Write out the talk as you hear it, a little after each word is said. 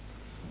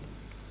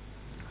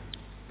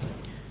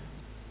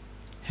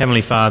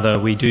Heavenly Father,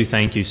 we do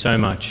thank you so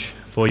much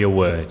for your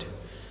word.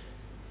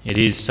 It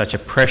is such a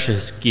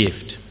precious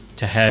gift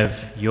to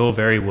have your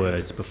very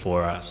words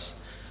before us.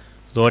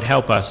 Lord,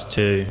 help us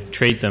to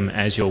treat them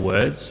as your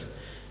words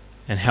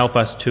and help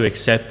us to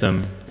accept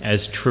them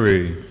as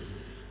true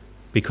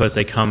because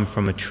they come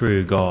from a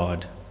true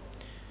God.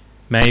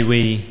 May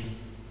we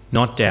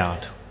not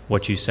doubt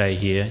what you say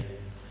here,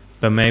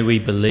 but may we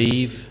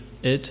believe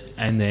it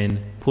and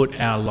then put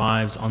our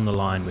lives on the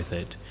line with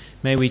it.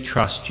 May we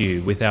trust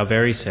you with our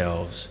very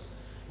selves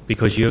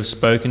because you have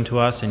spoken to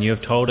us and you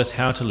have told us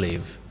how to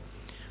live.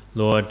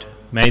 Lord,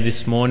 may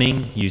this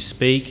morning you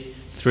speak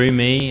through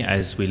me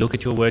as we look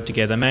at your word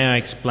together. May I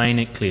explain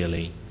it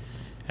clearly,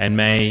 and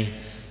may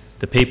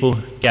the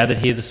people gathered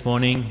here this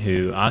morning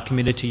who are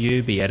committed to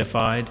you be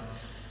edified.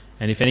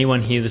 And if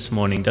anyone here this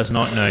morning does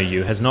not know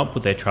you, has not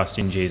put their trust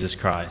in Jesus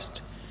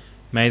Christ,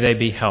 may they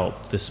be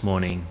helped this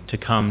morning to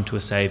come to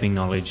a saving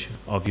knowledge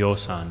of your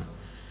Son.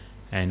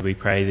 And we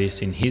pray this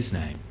in his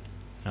name.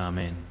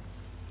 Amen.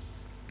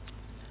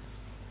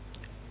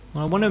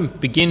 Well, I want to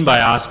begin by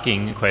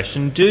asking a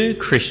question. Do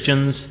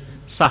Christians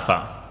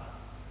suffer?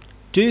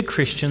 Do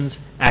Christians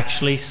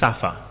actually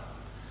suffer?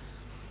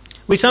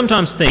 We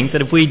sometimes think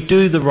that if we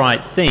do the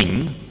right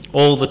thing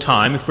all the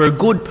time, if we're a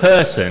good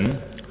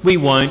person, we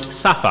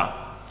won't suffer.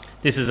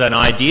 This is an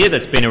idea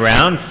that's been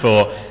around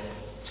for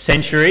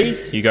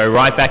centuries. You go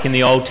right back in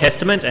the Old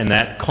Testament and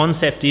that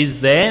concept is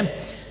there,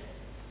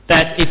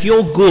 that if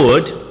you're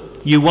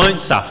good, you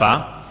won't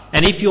suffer,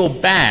 and if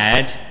you're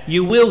bad,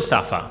 you will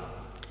suffer.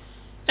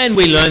 And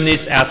we learn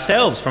this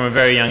ourselves from a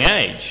very young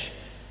age.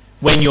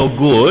 When you're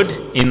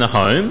good in the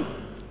home,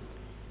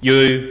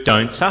 you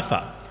don't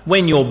suffer.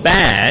 When you're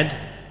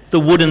bad, the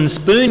wooden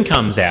spoon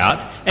comes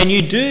out and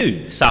you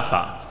do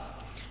suffer.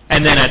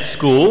 And then at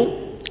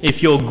school,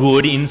 if you're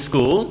good in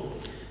school,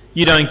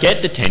 you don't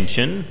get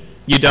detention,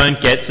 you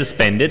don't get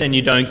suspended, and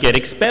you don't get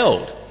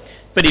expelled.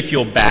 But if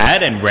you're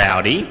bad and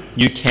rowdy,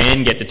 you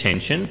can get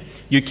detention,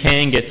 you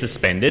can get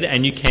suspended,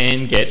 and you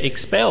can get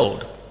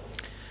expelled.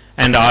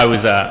 And I was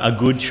a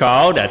good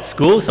child at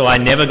school, so I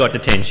never got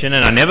detention,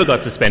 and I never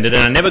got suspended,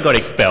 and I never got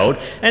expelled.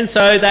 And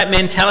so that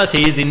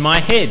mentality is in my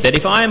head, that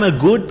if I am a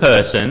good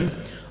person,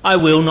 I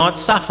will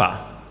not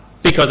suffer,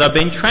 because I've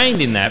been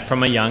trained in that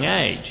from a young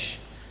age.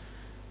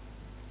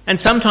 And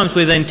sometimes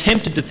we're then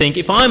tempted to think,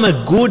 if I'm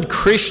a good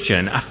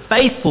Christian, a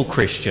faithful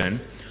Christian,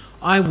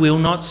 I will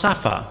not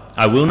suffer.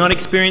 I will not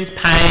experience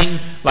pain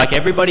like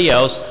everybody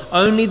else.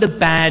 Only the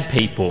bad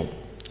people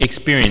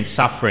experience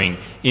suffering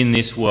in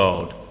this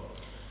world.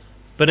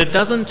 But it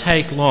doesn't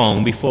take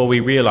long before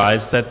we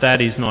realise that that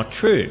is not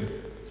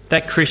true,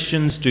 that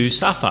Christians do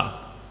suffer.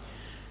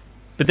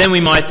 But then we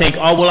might think,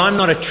 oh, well, I'm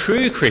not a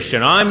true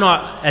Christian. I'm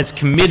not as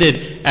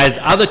committed as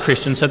other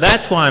Christians, so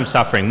that's why I'm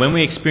suffering. When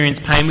we experience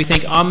pain, we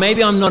think, oh,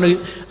 maybe I'm not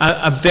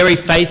a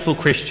very faithful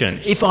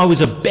Christian. If I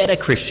was a better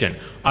Christian,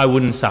 I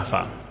wouldn't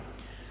suffer.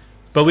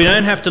 But we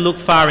don't have to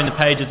look far in the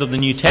pages of the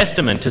New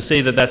Testament to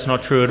see that that's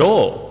not true at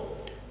all.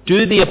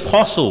 Do the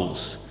apostles,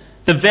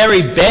 the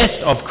very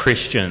best of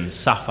Christians,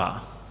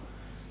 suffer?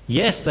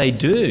 Yes, they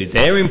do.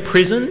 They're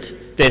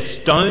imprisoned,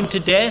 they're stoned to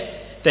death,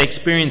 they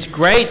experience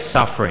great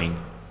suffering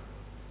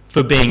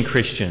for being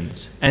Christians.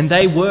 And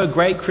they were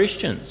great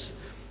Christians.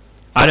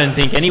 I don't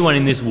think anyone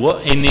in this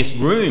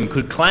room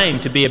could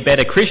claim to be a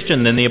better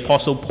Christian than the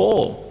Apostle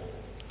Paul.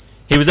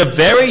 He was a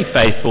very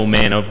faithful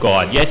man of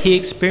God, yet he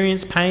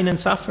experienced pain and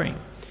suffering.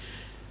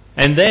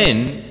 And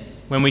then,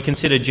 when we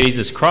consider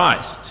Jesus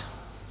Christ,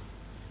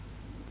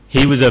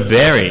 he was a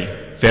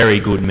very, very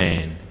good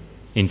man.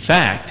 In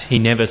fact, he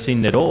never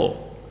sinned at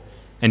all.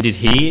 And did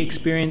he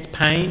experience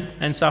pain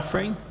and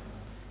suffering?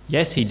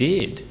 Yes, he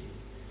did.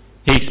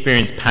 He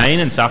experienced pain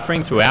and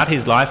suffering throughout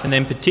his life, and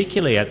then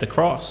particularly at the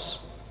cross.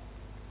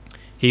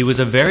 He was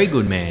a very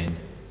good man,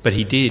 but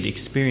he did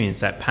experience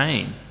that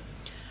pain.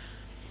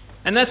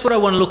 And that's what I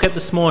want to look at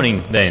this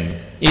morning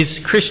then,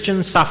 is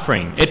Christian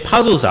suffering. It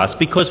puzzles us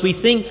because we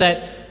think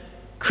that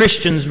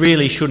Christians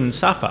really shouldn't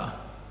suffer.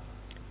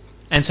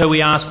 And so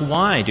we ask,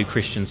 why do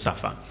Christians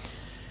suffer?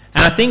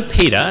 And I think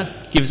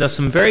Peter gives us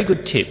some very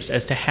good tips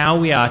as to how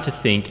we are to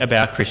think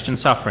about Christian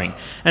suffering.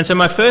 And so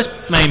my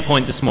first main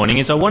point this morning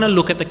is I want to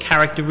look at the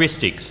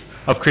characteristics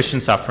of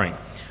Christian suffering.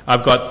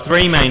 I've got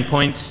 3 main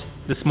points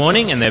this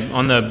morning, and they're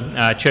on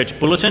the church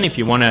bulletin if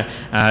you want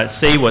to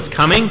see what's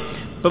coming.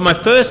 But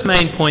my first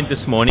main point this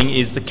morning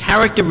is the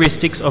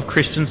characteristics of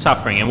Christian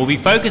suffering. And we'll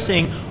be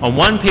focusing on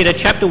 1 Peter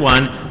chapter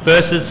 1,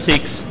 verses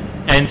 6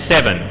 and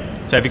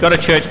 7. So if you've got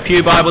a church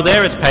pew Bible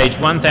there, it's page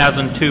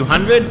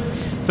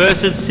 1200,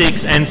 verses 6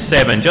 and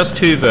 7, just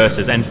 2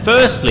 verses. And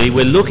firstly,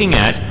 we're looking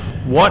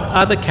at what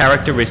are the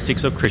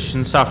characteristics of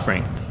Christian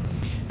suffering.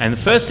 And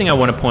the first thing I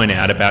want to point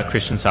out about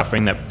Christian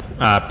suffering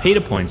that Peter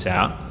points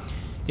out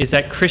is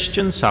that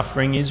Christian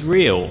suffering is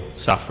real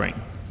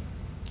suffering.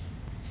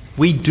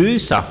 We do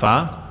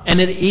suffer,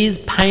 and it is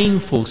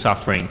painful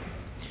suffering.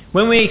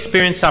 When we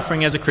experience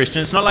suffering as a Christian,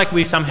 it's not like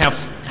we somehow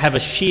have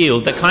a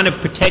shield that kind of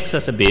protects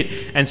us a bit,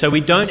 and so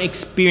we don't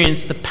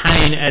experience the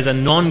pain as a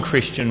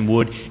non-Christian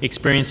would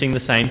experiencing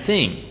the same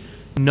thing.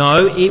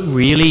 No, it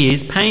really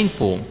is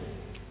painful.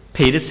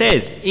 Peter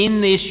says,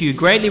 in this you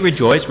greatly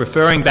rejoice,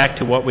 referring back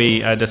to what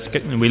we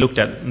looked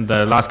at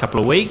the last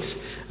couple of weeks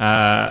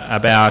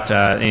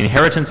about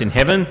inheritance in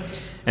heaven.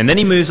 And then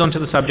he moves on to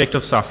the subject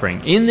of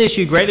suffering. In this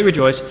you greatly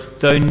rejoice,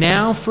 though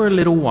now for a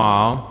little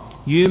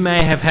while you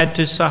may have had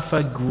to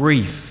suffer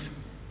grief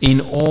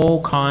in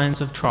all kinds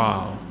of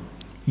trial.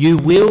 You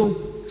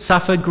will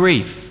suffer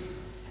grief.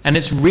 And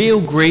it's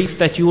real grief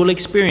that you will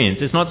experience.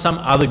 It's not some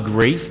other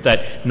grief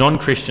that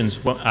non-Christians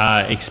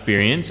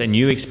experience and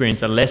you experience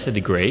a lesser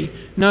degree.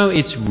 No,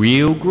 it's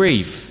real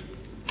grief.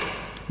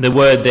 The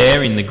word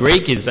there in the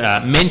Greek is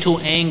mental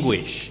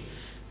anguish.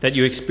 That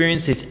you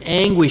experience this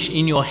anguish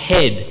in your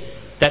head,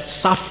 that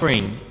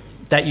suffering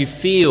that you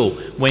feel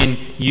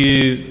when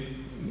you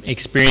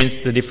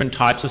experience the different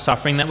types of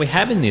suffering that we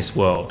have in this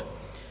world.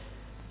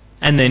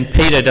 And then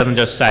Peter doesn't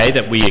just say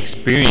that we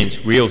experience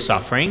real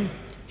suffering.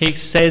 He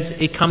says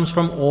it comes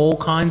from all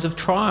kinds of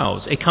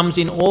trials. It comes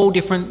in all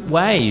different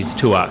ways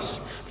to us.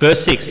 Verse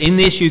 6, in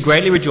this you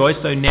greatly rejoice,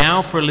 though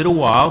now for a little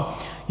while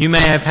you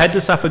may have had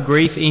to suffer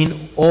grief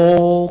in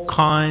all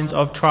kinds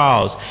of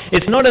trials.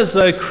 It's not as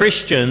though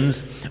Christians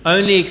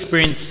only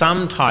experience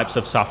some types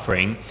of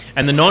suffering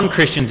and the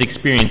non-Christians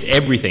experience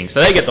everything.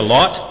 So they get the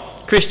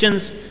lot.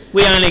 Christians,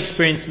 we only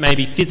experience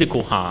maybe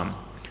physical harm,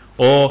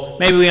 or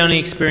maybe we only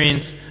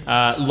experience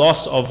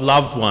loss of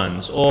loved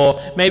ones,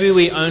 or maybe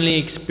we only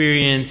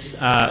experience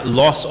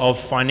loss of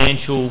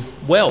financial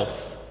wealth,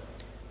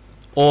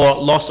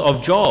 or loss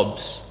of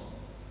jobs,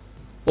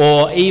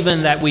 or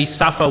even that we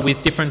suffer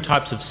with different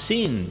types of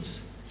sins,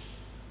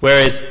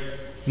 whereas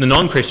the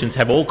non-Christians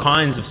have all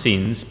kinds of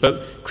sins,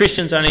 but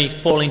Christians only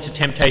fall into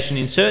temptation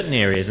in certain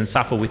areas and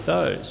suffer with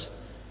those.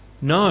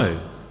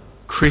 No,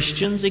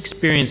 Christians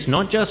experience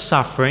not just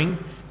suffering,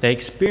 they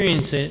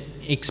experience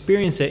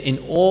it in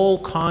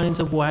all kinds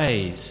of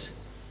ways.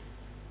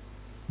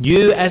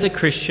 You as a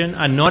Christian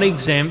are not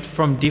exempt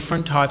from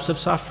different types of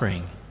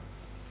suffering.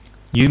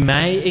 You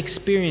may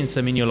experience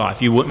them in your life.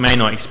 You may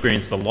not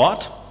experience the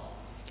lot,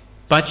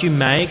 but you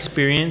may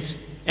experience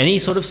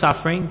any sort of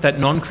suffering that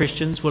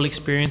non-Christians will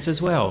experience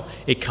as well.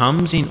 It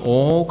comes in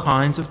all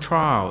kinds of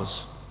trials.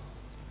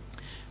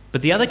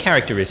 But the other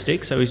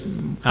characteristics,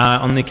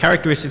 on the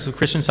characteristics of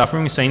Christian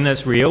suffering, we've seen that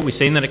it's real, we've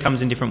seen that it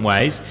comes in different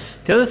ways.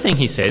 The other thing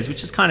he says,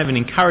 which is kind of an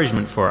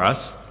encouragement for us,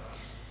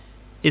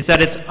 is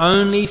that it's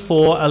only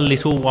for a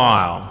little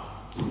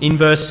while. In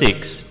verse 6,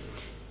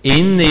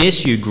 in this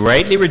you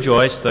greatly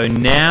rejoice, though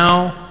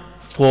now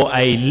for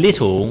a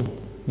little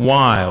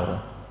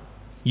while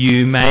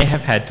you may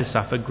have had to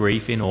suffer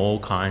grief in all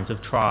kinds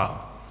of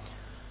trial.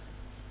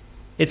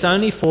 It's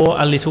only for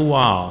a little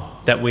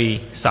while that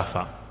we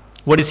suffer.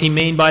 What does he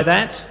mean by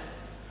that?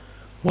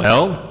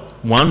 Well,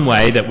 one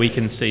way that we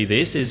can see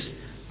this is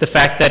the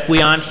fact that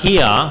we aren't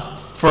here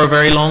for a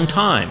very long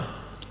time.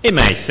 It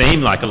may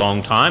seem like a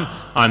long time.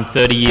 I'm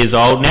 30 years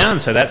old now,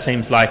 and so that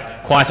seems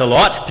like quite a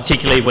lot,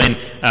 particularly when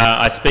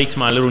I speak to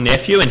my little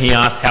nephew and he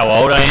asks how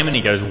old I am, and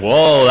he goes,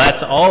 whoa,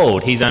 that's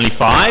old. He's only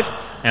 5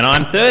 and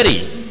I'm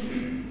 30.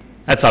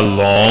 That's a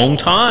long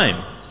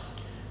time.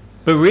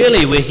 But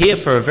really, we're here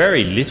for a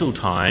very little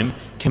time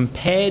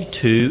compared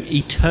to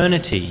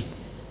eternity,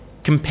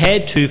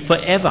 compared to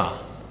forever.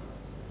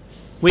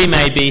 We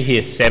may be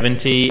here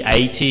 70,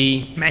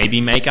 80,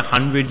 maybe make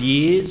 100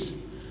 years,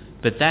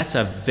 but that's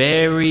a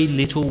very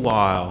little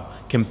while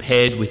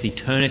compared with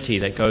eternity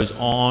that goes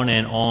on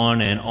and on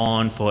and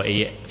on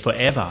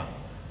forever.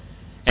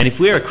 And if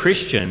we're a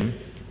Christian,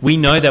 we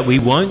know that we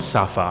won't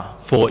suffer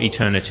for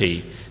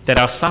eternity, that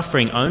our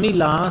suffering only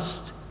lasts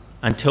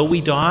until we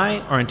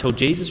die or until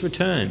Jesus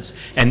returns.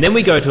 And then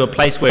we go to a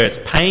place where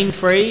it's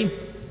pain-free,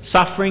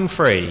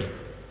 suffering-free,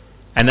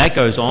 and that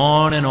goes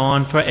on and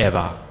on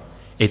forever.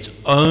 It's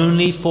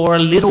only for a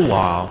little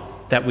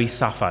while that we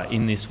suffer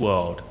in this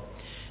world.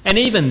 And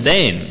even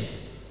then,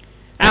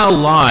 our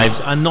lives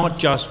are not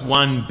just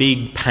one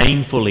big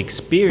painful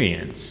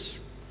experience.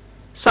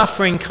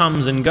 Suffering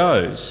comes and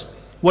goes.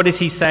 What does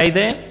he say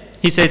there?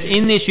 He says,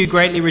 in this you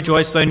greatly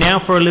rejoice, though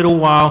now for a little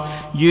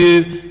while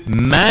you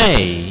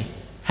may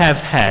have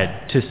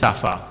had to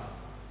suffer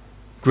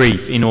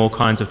grief in all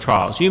kinds of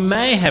trials. You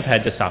may have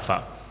had to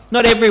suffer.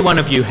 Not every one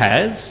of you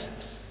has,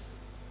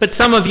 but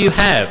some of you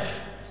have.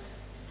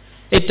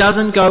 It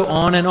doesn't go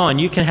on and on.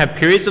 You can have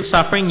periods of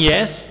suffering,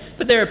 yes,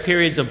 but there are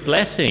periods of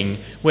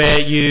blessing where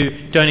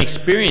you don't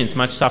experience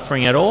much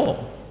suffering at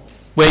all,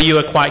 where you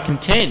are quite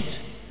content,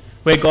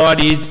 where God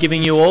is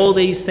giving you all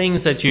these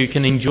things that you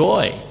can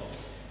enjoy,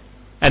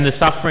 and the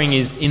suffering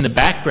is in the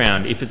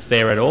background if it's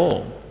there at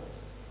all.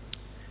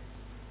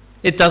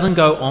 It doesn't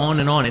go on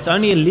and on. It's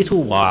only a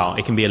little while.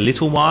 It can be a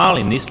little while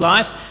in this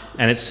life,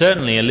 and it's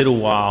certainly a little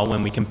while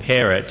when we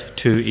compare it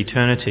to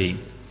eternity.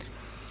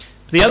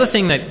 The other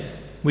thing that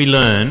we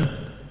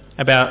learn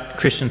about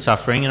Christian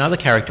suffering, another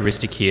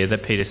characteristic here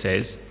that Peter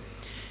says,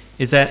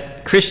 is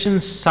that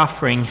Christian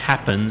suffering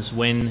happens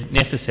when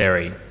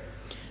necessary.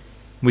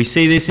 We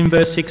see this in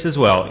verse 6 as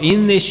well.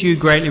 In this you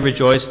greatly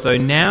rejoice, though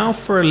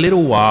now for a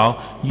little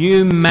while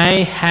you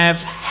may have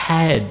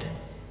had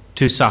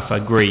to suffer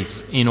grief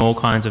in all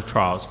kinds of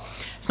trials.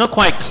 It's not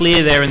quite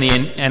clear there in the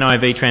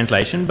NIV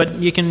translation,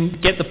 but you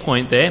can get the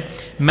point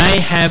there.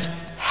 May have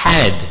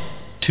had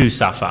to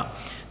suffer.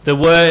 The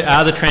word,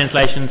 other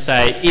translations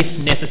say, if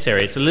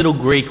necessary. It's a little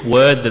Greek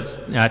word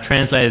that's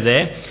translated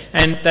there,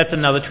 and that's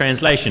another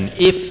translation,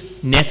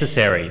 if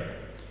necessary.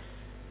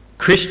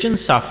 Christian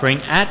suffering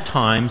at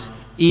times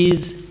is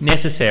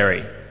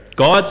necessary.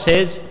 God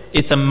says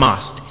it's a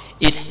must.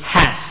 It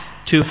has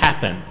to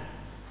happen.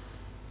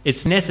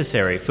 It's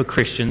necessary for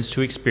Christians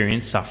to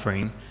experience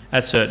suffering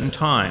at certain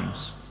times.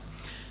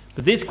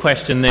 But this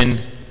question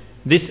then,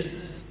 this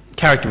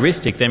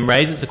characteristic then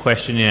raises the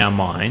question in our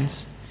minds,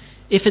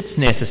 if it's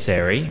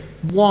necessary,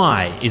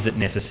 why is it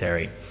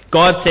necessary?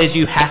 God says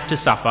you have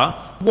to suffer.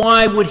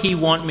 Why would he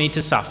want me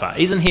to suffer?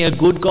 Isn't he a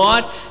good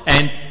God?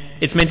 And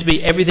it's meant to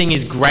be everything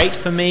is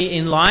great for me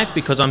in life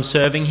because I'm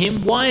serving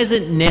him. Why is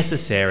it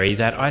necessary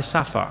that I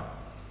suffer?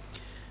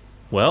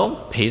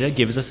 Well, Peter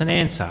gives us an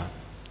answer.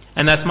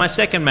 And that's my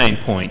second main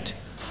point.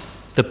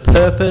 The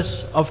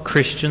purpose of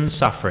Christian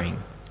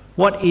suffering.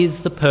 What is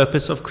the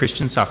purpose of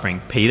Christian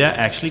suffering? Peter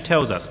actually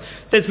tells us.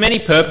 There's many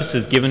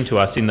purposes given to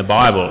us in the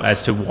Bible as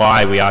to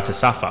why we are to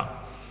suffer.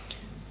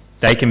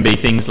 They can be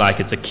things like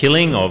it's a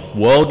killing of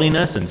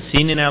worldliness and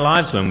sin in our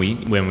lives when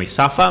we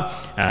suffer.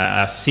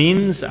 Our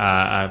sins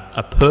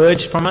are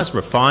purged from us,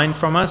 refined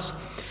from us.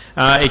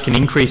 It can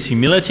increase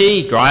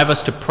humility, drive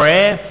us to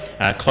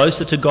prayer,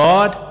 closer to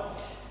God.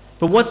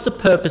 But what's the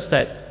purpose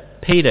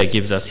that Peter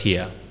gives us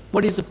here?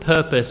 What is the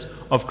purpose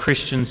of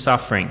Christian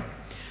suffering?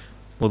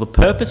 Well, the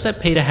purpose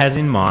that Peter has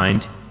in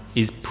mind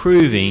is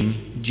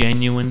proving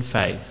genuine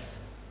faith.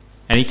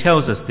 And he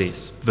tells us this,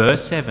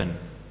 verse 7.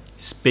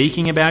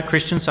 Speaking about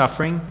Christian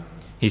suffering,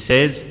 he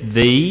says,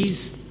 these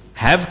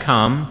have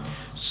come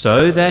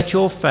so that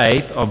your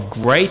faith, of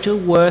greater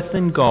worth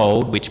than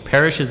gold, which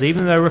perishes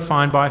even though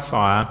refined by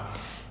fire,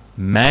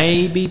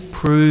 may be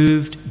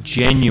proved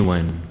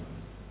genuine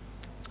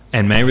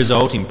and may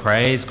result in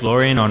praise,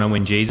 glory and honour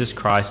when Jesus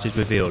Christ is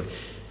revealed.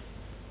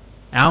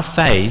 Our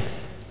faith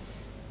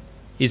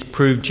is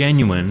proved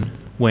genuine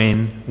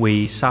when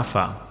we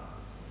suffer.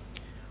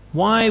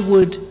 Why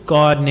would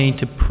God need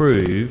to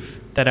prove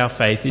that our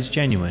faith is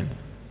genuine?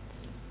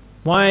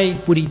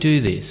 Why would he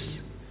do this?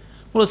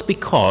 Well, it's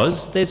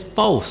because there's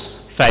false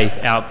faith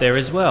out there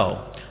as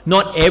well.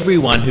 Not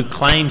everyone who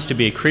claims to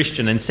be a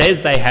Christian and says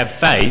they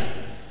have faith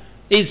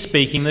is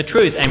speaking the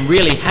truth and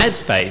really has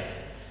faith.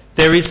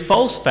 There is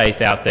false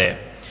faith out there.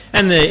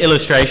 And the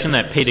illustration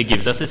that Peter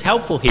gives us is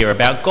helpful here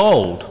about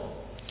gold.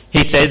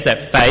 He says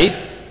that faith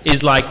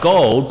is like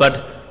gold, but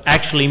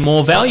actually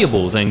more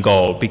valuable than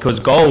gold, because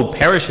gold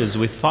perishes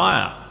with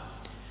fire.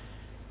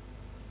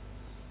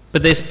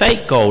 But there's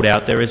fake gold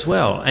out there as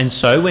well. And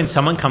so when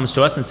someone comes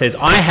to us and says,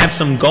 I have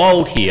some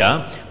gold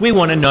here, we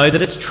want to know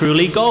that it's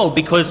truly gold,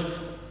 because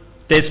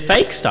there's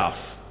fake stuff.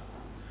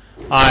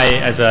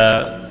 As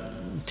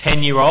a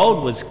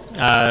 10-year-old,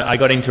 I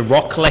got into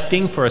rock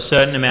collecting for a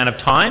certain amount of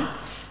time.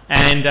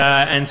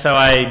 And so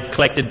I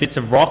collected bits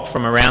of rock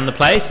from around the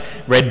place,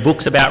 read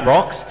books about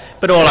rocks,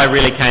 but all I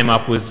really came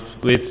up with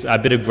a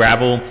bit of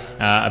gravel,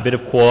 a bit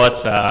of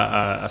quartz,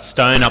 a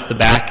stone up the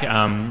back,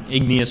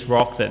 igneous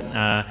rock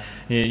that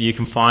you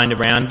can find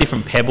around,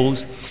 different pebbles.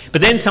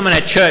 But then someone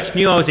at church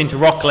knew I was into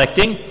rock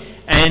collecting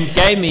and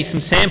gave me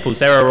some samples.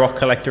 They were a rock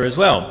collector as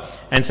well.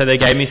 And so they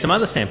gave me some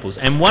other samples.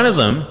 And one of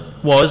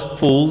them was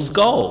fool's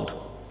gold.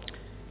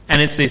 And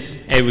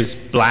it was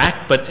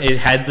black, but it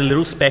had the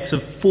little specks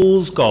of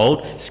fool's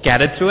gold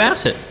scattered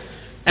throughout it.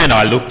 And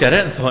I looked at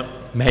it and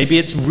thought, maybe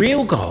it's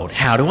real gold.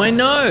 How do I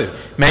know?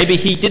 Maybe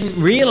he didn't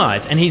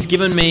realise, and he's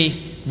given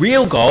me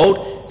real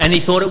gold, and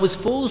he thought it was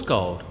fool's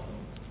gold.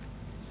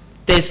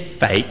 There's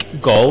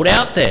fake gold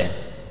out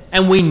there.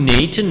 And we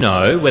need to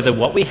know whether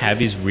what we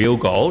have is real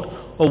gold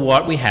or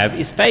what we have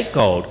is fake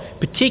gold,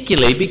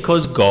 particularly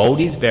because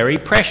gold is very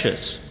precious.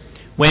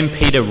 When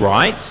Peter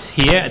writes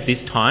here at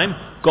this time,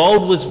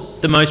 gold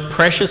was the most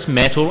precious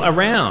metal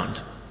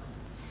around.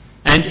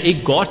 And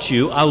it got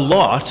you a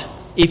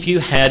lot if you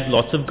had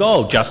lots of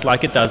gold, just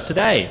like it does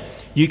today.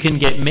 You can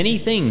get many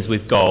things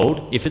with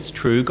gold if it's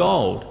true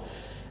gold.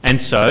 And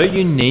so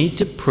you need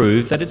to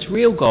prove that it's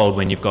real gold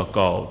when you've got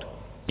gold,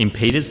 in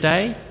Peter's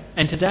day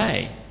and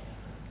today.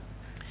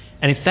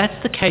 And if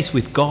that's the case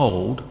with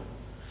gold,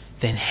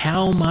 then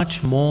how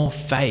much more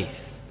faith?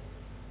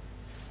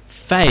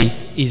 Faith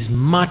is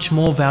much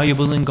more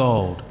valuable than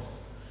gold.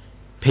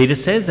 Peter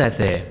says that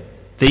there.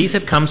 These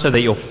have come so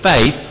that your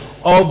faith,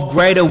 of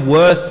greater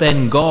worth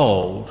than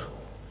gold.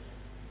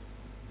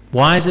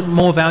 Why is it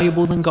more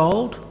valuable than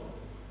gold?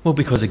 Well,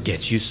 because it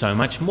gets you so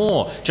much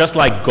more. Just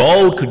like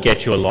gold could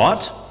get you a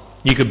lot,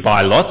 you could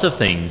buy lots of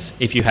things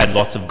if you had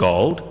lots of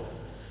gold.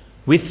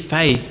 With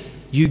faith,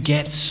 you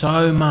get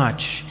so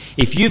much.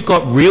 If you've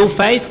got real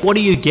faith, what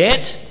do you get?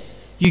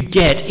 You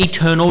get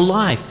eternal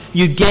life.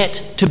 You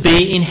get to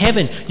be in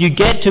heaven. You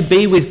get to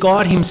be with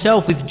God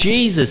himself, with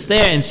Jesus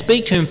there, and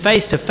speak to him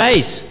face to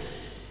face.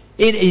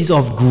 It is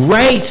of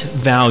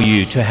great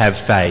value to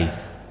have faith.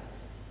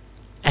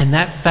 And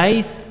that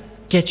faith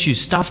gets you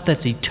stuff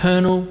that's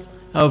eternal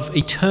of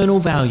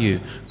eternal value.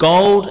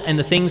 Gold and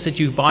the things that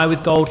you buy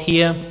with gold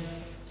here,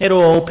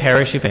 it'll all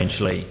perish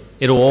eventually.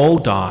 It'll all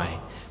die.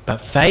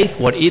 But faith,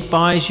 what it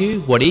buys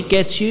you, what it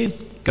gets you,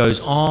 goes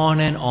on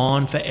and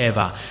on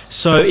forever.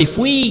 So if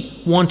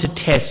we want to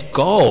test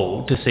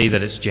gold to see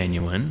that it's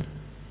genuine,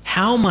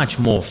 how much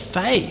more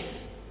faith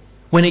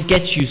when it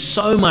gets you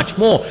so much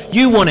more?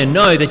 You want to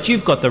know that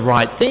you've got the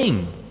right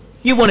thing.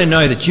 You want to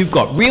know that you've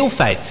got real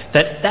faith,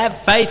 that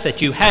that faith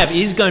that you have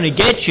is going to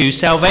get you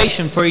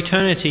salvation for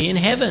eternity in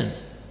heaven.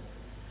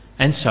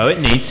 And so it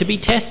needs to be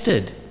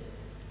tested.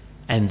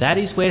 And that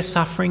is where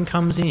suffering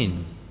comes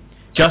in.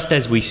 Just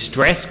as we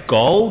stress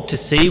gold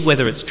to see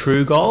whether it's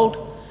true gold,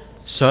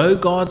 so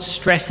God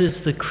stresses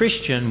the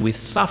Christian with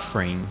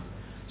suffering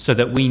so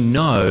that we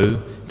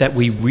know that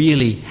we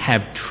really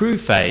have true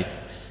faith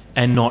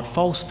and not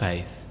false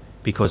faith.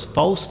 Because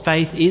false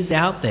faith is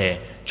out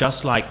there,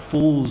 just like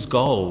fool's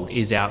gold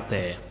is out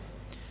there.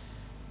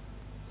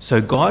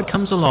 So God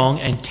comes along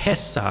and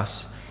tests us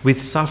with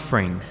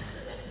suffering.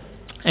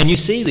 And you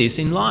see this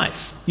in life.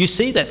 You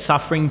see that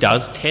suffering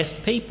does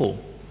test people.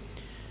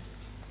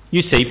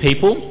 You see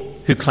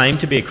people who claim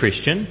to be a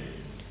Christian,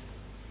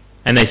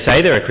 and they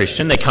say they're a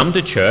Christian, they come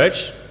to church,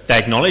 they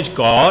acknowledge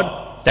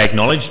God, they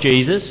acknowledge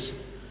Jesus,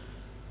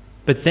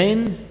 but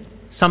then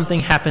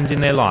something happens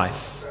in their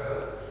life.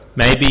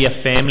 Maybe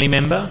a family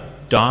member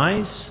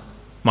dies,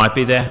 might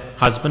be their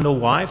husband or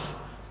wife,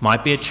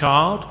 might be a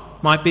child,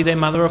 might be their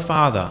mother or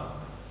father.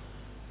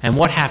 And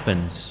what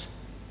happens?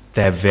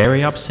 They're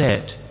very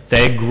upset.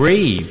 They're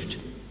grieved.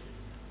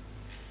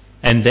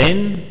 And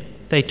then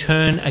they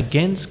turn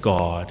against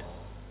God.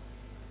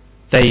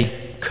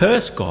 They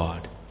curse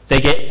God. They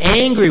get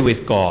angry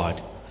with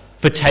God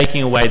for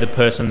taking away the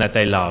person that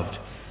they loved.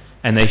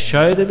 And they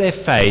show that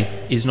their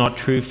faith is not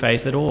true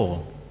faith at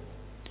all.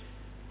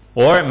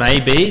 Or it may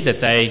be that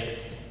they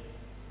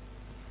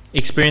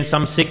experience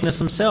some sickness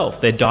themselves.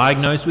 They're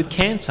diagnosed with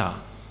cancer.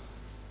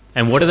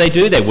 And what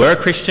do? They were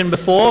a Christian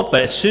before,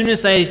 but as soon as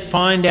they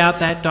find out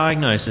that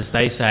diagnosis,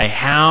 they say,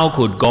 how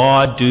could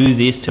God do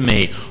this to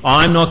me?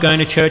 I'm not going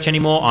to church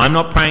anymore. I'm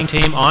not praying to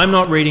Him. I'm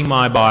not reading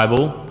my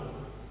Bible.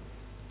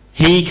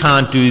 He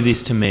can't do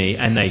this to me.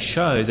 And they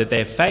show that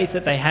their faith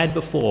that they had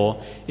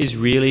before is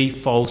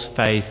really false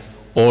faith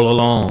all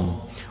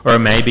along. Or it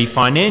may be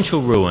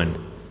financial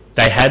ruin.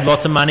 They had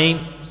lots of money.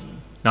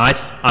 Nice,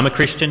 I'm a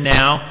Christian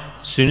now.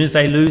 As soon as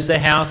they lose their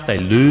house, they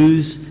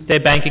lose their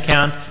bank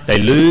account, they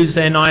lose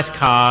their nice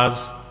cars,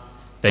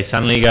 they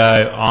suddenly go,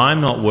 I'm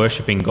not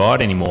worshipping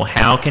God anymore.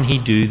 How can He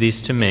do this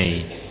to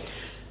me?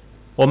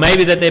 Or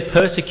maybe that they're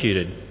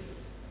persecuted.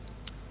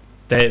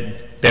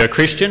 They're a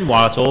Christian,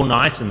 while it's all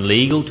nice and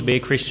legal to be a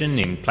Christian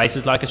in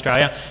places like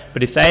Australia,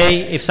 but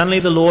if suddenly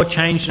the law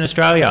changed in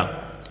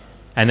Australia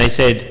and they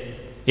said,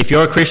 if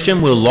you're a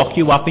Christian, we'll lock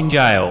you up in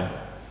jail.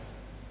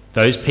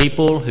 Those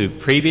people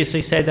who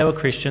previously said they were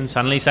Christians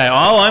suddenly say,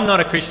 oh, I'm not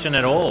a Christian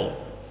at all.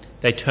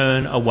 They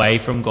turn away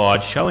from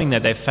God, showing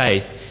that their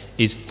faith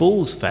is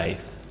fool's faith,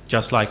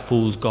 just like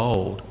fool's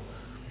gold.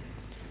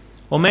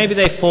 Or maybe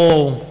they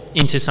fall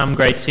into some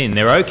great sin.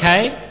 They're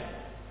okay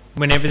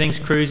when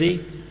everything's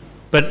cruisy,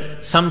 but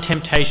some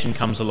temptation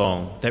comes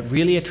along that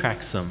really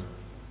attracts them.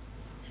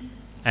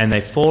 And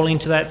they fall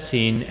into that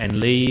sin and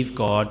leave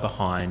God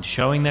behind,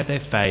 showing that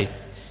their faith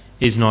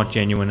is not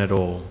genuine at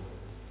all.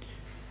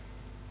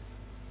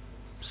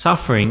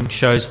 Suffering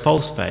shows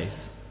false faith,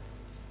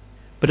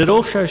 but it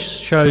also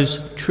shows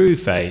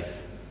true faith.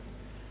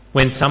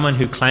 When someone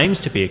who claims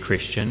to be a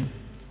Christian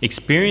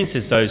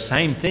experiences those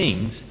same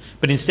things,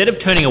 but instead of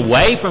turning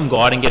away from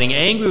God and getting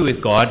angry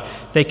with God,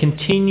 they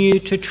continue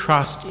to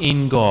trust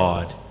in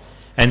God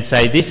and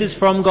say, this is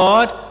from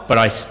God, but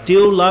I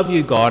still love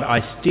you, God.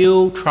 I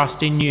still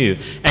trust in you.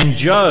 And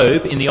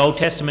Job in the Old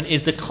Testament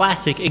is the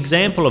classic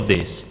example of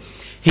this.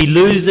 He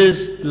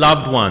loses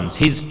loved ones,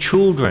 his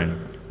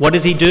children. What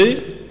does he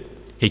do?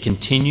 He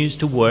continues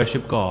to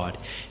worship God.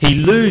 He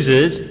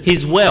loses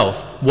his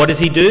wealth. What does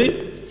he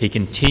do? He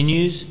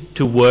continues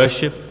to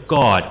worship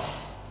God.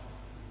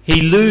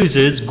 He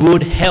loses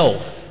good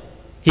health.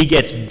 He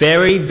gets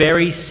very,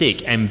 very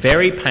sick and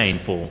very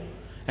painful.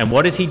 And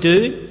what does he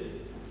do?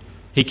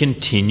 He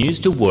continues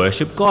to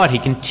worship God. He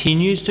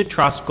continues to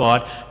trust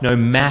God no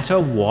matter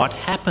what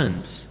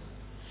happens.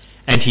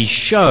 And he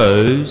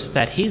shows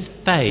that his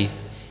faith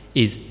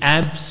is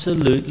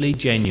absolutely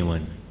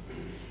genuine.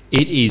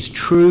 It is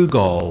true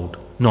gold,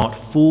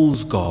 not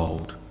fool's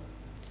gold.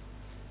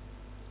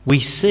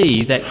 We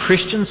see that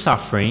Christian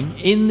suffering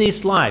in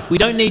this life, we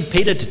don't need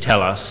Peter to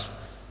tell us.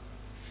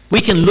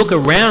 We can look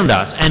around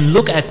us and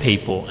look at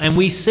people and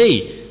we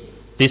see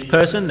this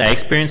person, they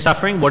experienced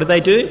suffering. What did they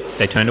do?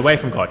 They turned away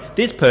from God.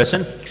 This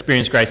person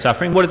experienced great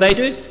suffering. What did they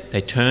do?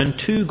 They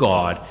turned to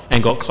God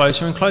and got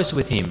closer and closer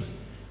with Him.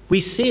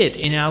 We see it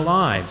in our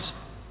lives.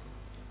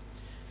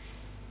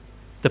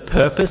 The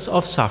purpose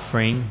of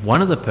suffering,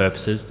 one of the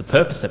purposes, the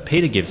purpose that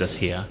Peter gives us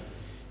here,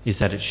 is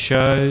that it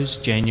shows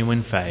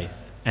genuine faith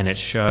and it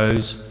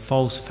shows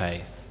false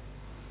faith.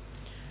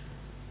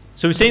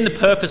 So we've seen the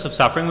purpose of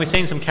suffering, we've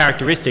seen some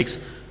characteristics.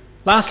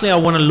 Lastly, I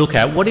want to look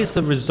at what is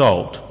the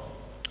result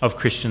of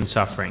Christian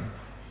suffering.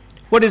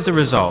 What is the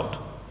result?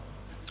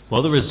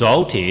 Well, the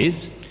result is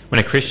when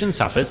a Christian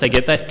suffers, they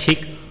get that tick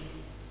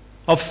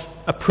of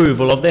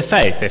approval of their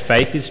faith. Their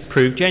faith is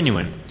proved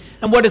genuine.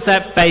 And what does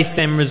that faith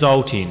then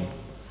result in?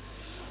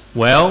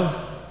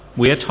 Well,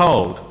 we are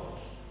told,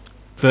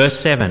 verse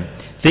 7,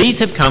 "These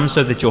have come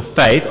so that your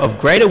faith, of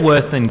greater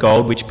worth than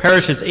gold, which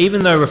perishes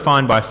even though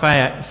refined by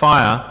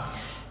fire,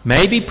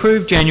 may be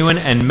proved genuine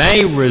and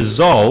may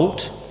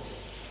result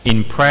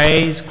in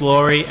praise,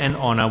 glory and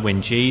honour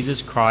when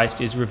Jesus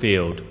Christ is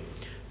revealed."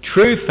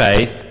 True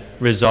faith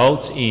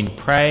results in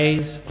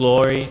praise,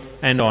 glory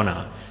and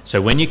honour.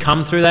 So when you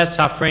come through that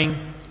suffering,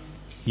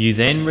 you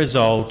then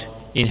result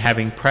in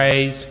having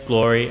praise,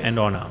 glory and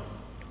honour.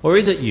 Or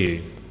is it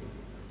you?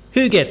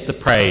 Who gets the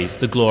praise,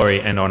 the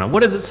glory and honour?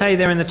 What does it say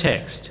there in the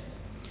text?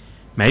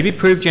 May be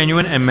proved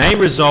genuine and may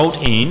result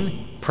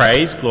in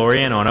praise,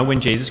 glory and honour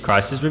when Jesus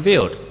Christ is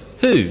revealed.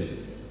 Who?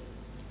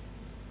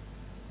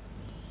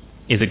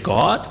 Is it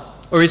God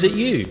or is it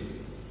you?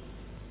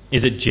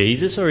 Is it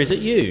Jesus or is it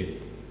you?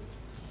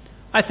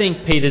 I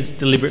think Peter's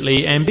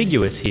deliberately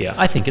ambiguous here.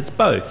 I think it's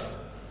both.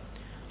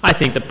 I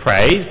think the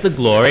praise, the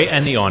glory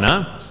and the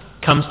honour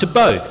comes to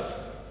both.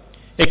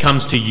 It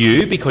comes to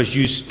you because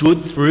you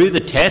stood through the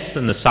tests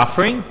and the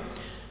suffering,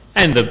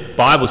 and the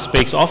Bible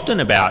speaks often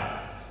about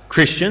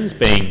Christians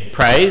being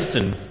praised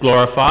and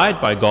glorified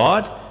by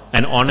God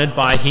and honoured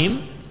by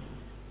Him.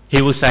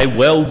 He will say,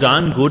 "Well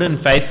done, good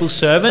and faithful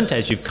servant,"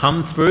 as you've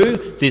come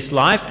through this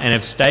life and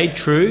have stayed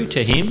true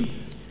to Him.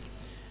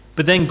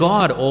 But then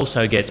God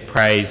also gets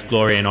praise,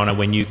 glory and honour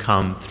when you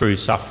come through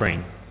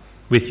suffering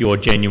with your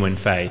genuine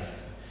faith.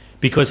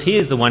 Because He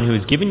is the one who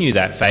has given you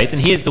that faith,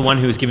 and He is the one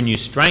who has given you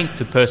strength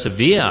to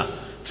persevere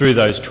through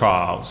those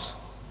trials.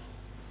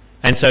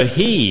 And so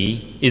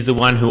He is the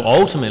one who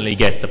ultimately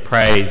gets the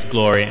praise,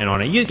 glory and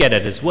honour. You get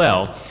it as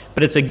well,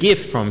 but it's a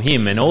gift from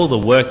Him, and all the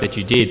work that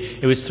you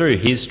did, it was through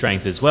His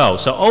strength as well.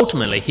 So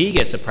ultimately He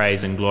gets the praise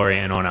and glory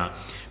and honour.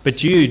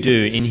 But you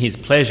do in His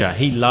pleasure.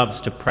 He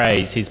loves to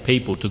praise His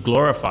people, to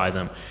glorify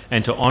them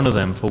and to honour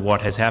them for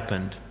what has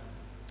happened.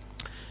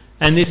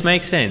 And this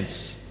makes sense,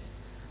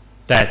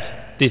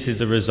 that this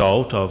is a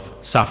result of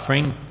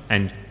suffering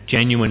and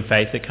genuine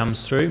faith that comes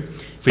through.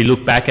 If we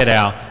look back at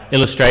our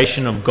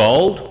illustration of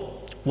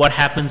gold, what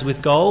happens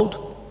with gold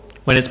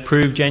when it's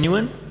proved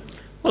genuine?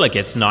 Well, it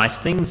gets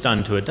nice things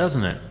done to it,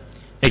 doesn't it?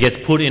 It gets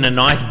put in a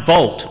nice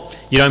vault.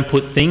 You don't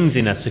put things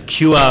in a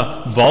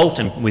secure vault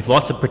and with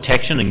lots of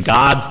protection and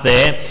guards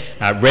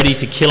there, ready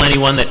to kill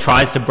anyone that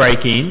tries to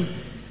break in.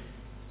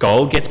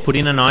 Gold gets put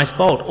in a nice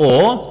vault,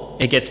 or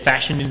it gets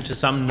fashioned into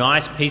some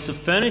nice piece of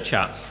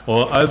furniture,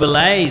 or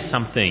overlays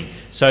something,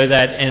 so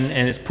that and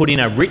it's put in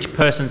a rich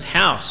person's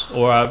house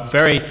or a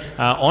very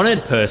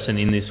honoured person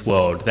in this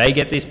world. They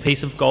get this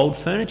piece of gold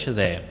furniture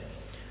there.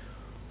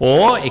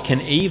 Or it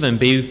can even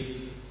be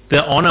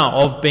the honour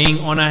of being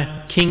on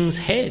a king's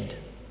head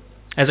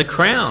as a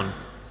crown.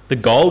 The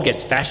gold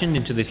gets fashioned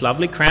into this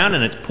lovely crown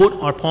and it's put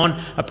upon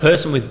a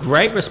person with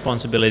great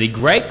responsibility,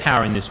 great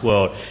power in this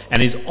world,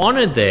 and is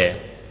honoured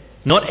there.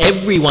 Not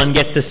everyone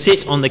gets to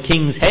sit on the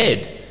king's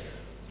head.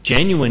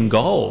 Genuine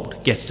gold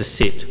gets to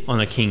sit on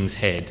a king's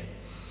head.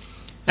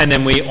 And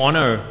then we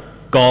honour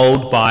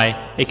gold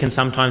by, it can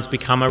sometimes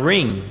become a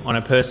ring on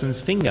a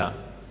person's finger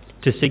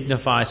to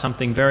signify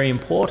something very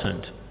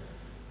important,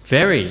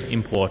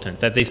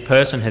 that this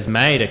person has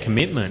made a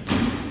commitment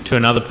to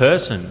another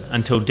person.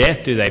 Until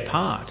death do they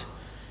part.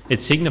 It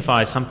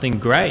signifies something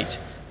great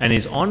and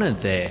is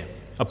honoured there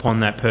upon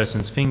that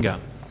person's finger.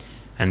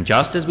 And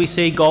just as we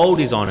see gold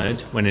is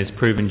honoured when it's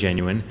proven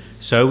genuine,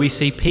 so we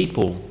see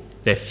people,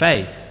 their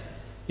faith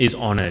is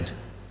honoured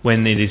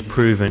when it is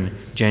proven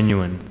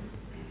genuine.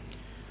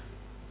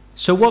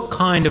 So what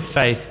kind of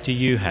faith do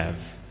you have?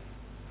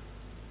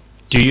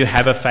 Do you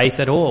have a faith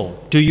at all?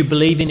 Do you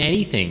believe in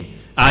anything?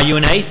 Are you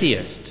an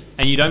atheist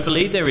and you don't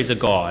believe there is a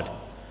God?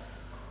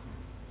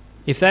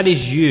 If that is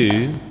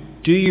you,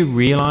 do you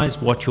realise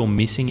what you're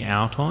missing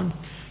out on?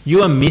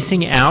 You are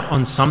missing out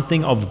on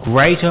something of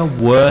greater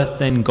worth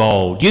than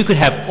gold. You could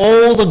have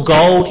all the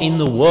gold in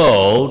the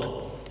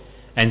world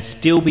and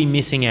still be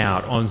missing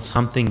out on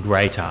something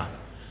greater.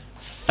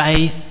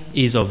 Faith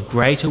is of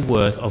greater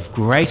worth, of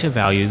greater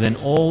value than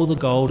all the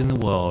gold in the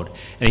world.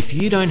 And if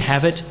you don't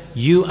have it,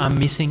 you are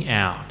missing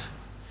out.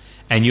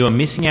 And you are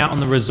missing out on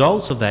the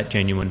results of that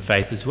genuine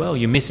faith as well.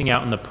 You're missing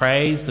out on the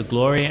praise, the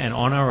glory and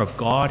honour of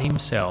God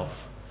Himself.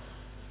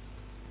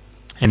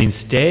 And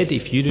instead,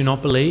 if you do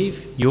not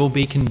believe, you will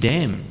be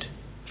condemned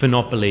for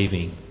not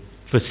believing,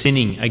 for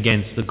sinning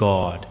against the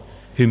God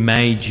who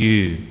made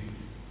you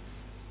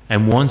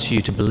and wants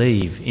you to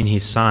believe in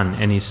His Son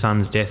and His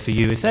Son's death for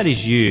you. If that is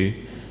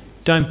you,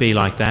 don't be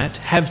like that.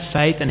 Have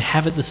faith and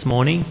have it this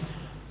morning.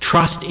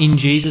 Trust in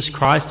Jesus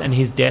Christ and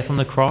His death on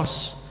the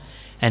cross,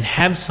 and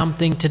have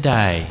something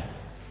today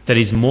that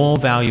is more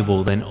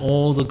valuable than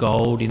all the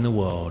gold in the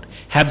world.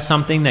 Have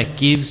something that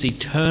gives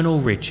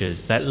eternal riches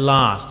that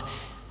last,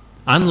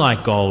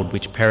 unlike gold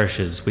which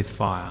perishes with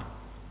fire.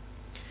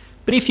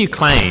 But if you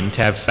claim to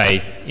have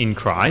faith in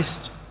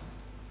Christ,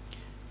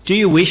 do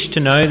you wish to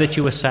know that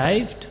you are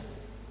saved?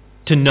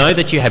 To know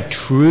that you have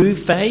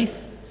true faith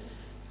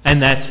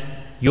and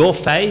that your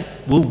faith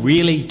will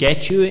really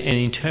get you an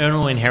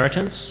eternal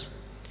inheritance?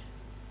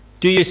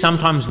 Do you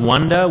sometimes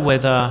wonder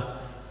whether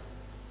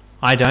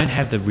I don't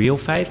have the real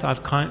faith,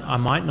 I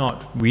might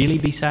not really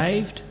be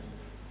saved?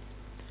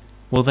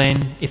 Well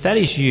then, if that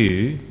is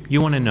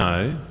you want to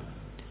know,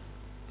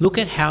 look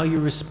at how you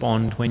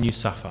respond when you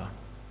suffer.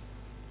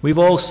 We've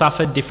all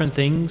suffered different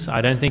things. I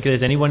don't think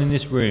there's anyone in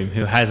this room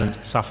who hasn't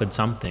suffered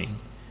something.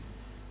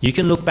 You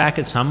can look back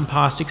at some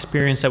past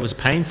experience that was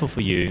painful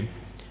for you,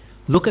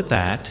 look at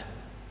that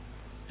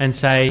and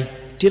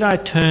say, did I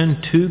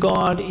turn to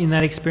God in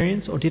that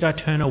experience or did I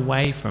turn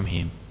away from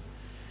Him?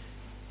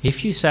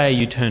 If you say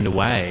you turned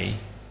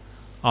away,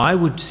 I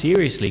would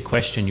seriously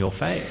question your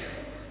faith,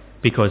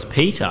 because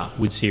Peter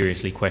would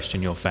seriously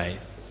question your faith.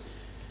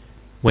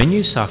 When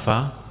you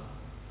suffer,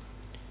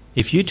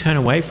 if you turn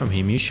away from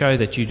Him, you show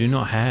that you do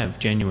not have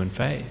genuine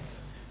faith,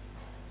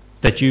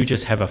 that you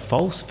just have a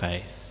false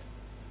faith.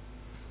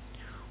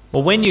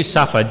 Or when you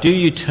suffer, do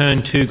you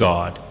turn to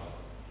God?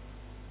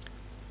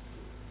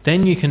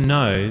 Then you can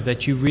know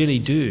that you really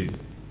do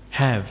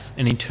have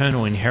an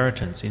eternal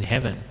inheritance in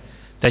heaven,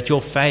 that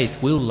your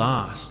faith will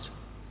last,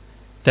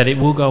 that it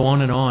will go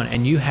on,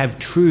 and you have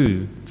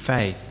true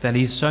faith that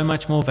is so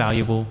much more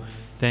valuable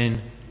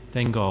than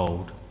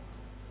gold.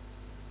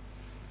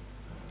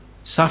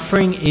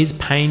 Suffering is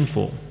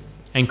painful,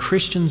 and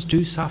Christians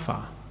do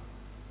suffer.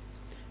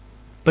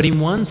 But in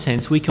one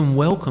sense, we can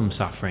welcome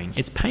suffering.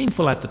 It's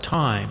painful at the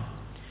time,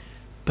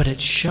 but it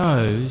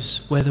shows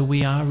whether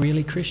we are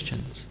really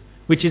Christians,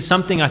 which is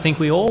something I think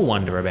we all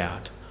wonder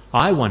about.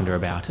 I wonder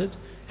about it.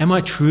 Am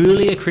I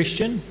truly a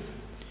Christian?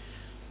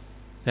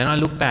 Then I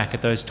look back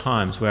at those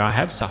times where I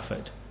have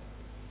suffered,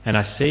 and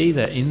I see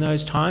that in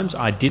those times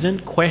I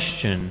didn't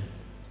question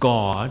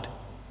God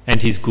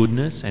and His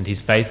goodness and His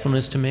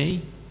faithfulness to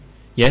me.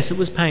 Yes, it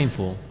was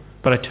painful,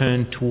 but I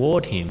turned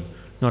toward Him,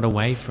 not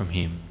away from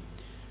Him.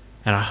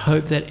 And I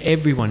hope that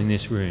everyone in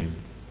this room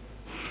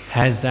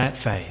has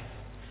that faith,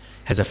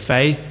 has a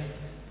faith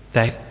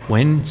that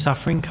when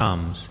suffering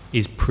comes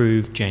is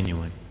proved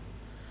genuine.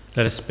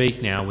 Let us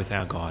speak now with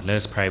our God.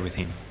 Let us pray with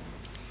Him.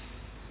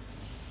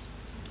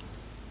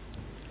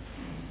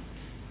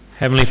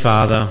 Heavenly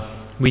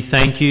Father, we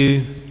thank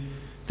You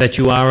that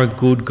You are a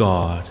good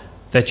God,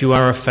 that You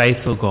are a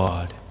faithful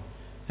God,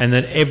 and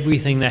that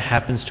everything that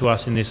happens to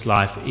us in this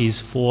life is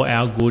for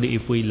our good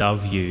if we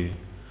love You.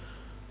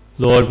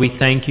 Lord, we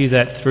thank You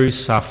that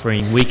through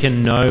suffering we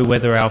can know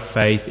whether our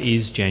faith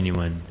is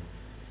genuine,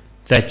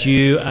 that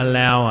You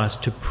allow us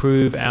to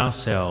prove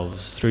ourselves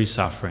through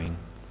suffering.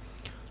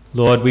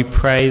 Lord, we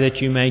pray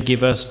that You may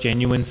give us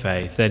genuine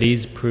faith that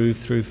is proved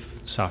through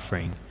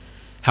suffering.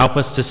 Help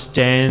us to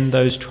stand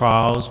those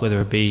trials,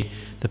 whether it be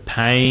the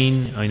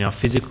pain in our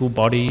physical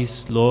bodies,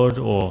 Lord,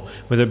 or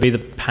whether it be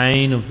the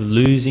pain of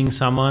losing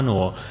someone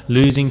or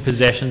losing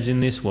possessions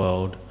in this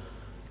world.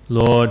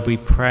 Lord, we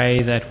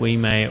pray that we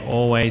may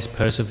always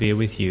persevere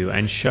with You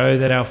and show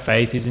that our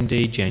faith is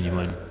indeed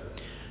genuine.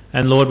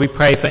 And Lord, we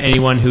pray for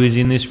anyone who is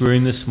in this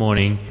room this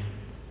morning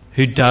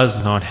who does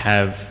not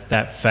have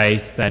that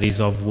faith that is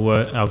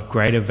of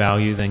greater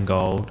value than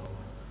gold.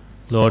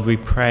 Lord, we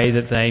pray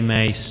that they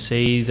may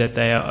see that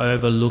they are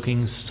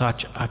overlooking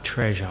such a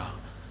treasure,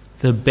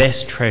 the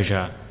best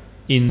treasure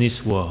in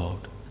this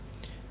world.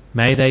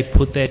 May they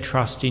put their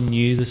trust in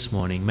You this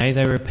morning. May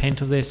they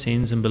repent of their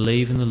sins and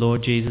believe in the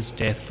Lord Jesus'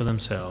 death for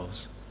themselves.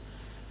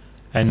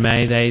 And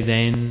may they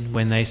then,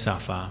 when they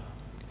suffer,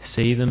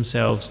 see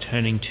themselves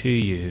turning to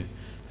You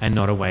and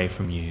not away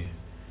from You.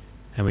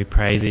 And we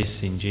pray this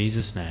in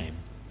Jesus' name.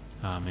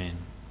 Amen.